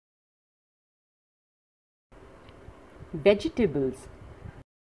vegetables,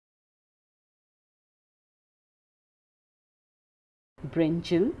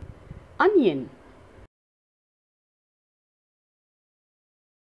 brinjal, onion,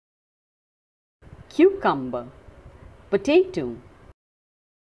 cucumber, potato,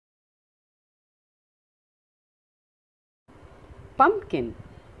 pumpkin,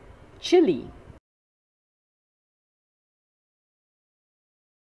 chili,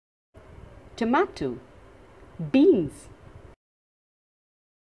 tomato, beans,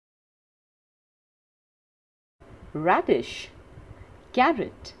 radish,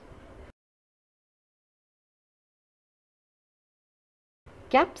 carrot,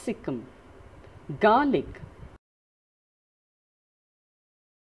 capsicum, garlic.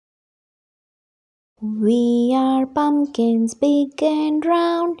 We are pumpkins, big and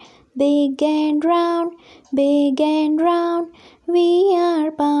round, big and round, big and round. We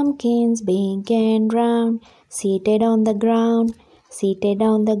are pumpkins, big and round, seated on the ground, seated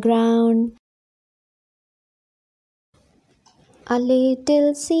on the ground. A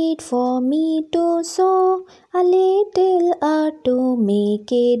little seed for me to sow, a little earth to make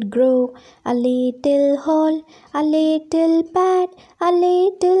it grow, a little hole, a little pad, a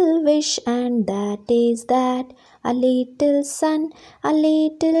little wish, and that is that. A little sun, a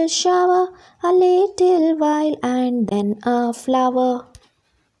little shower, a little while, and then a flower.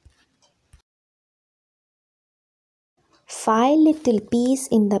 5 little peas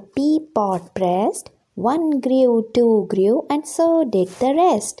in the pea pot pressed. 1 grew, 2 grew, and so did the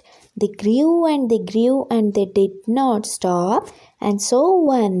rest. They grew and they grew and they did not stop, and so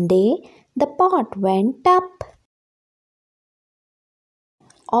one day the pot went up.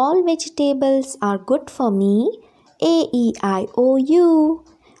 All vegetables are good for me. A-E-I-O-U.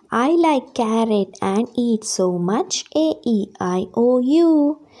 I like carrot and eat so much.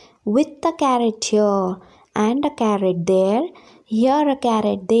 A-E-I-O-U. With a carrot here and a carrot there. Here a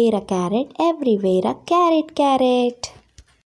carrot, there a carrot, everywhere a carrot, carrot.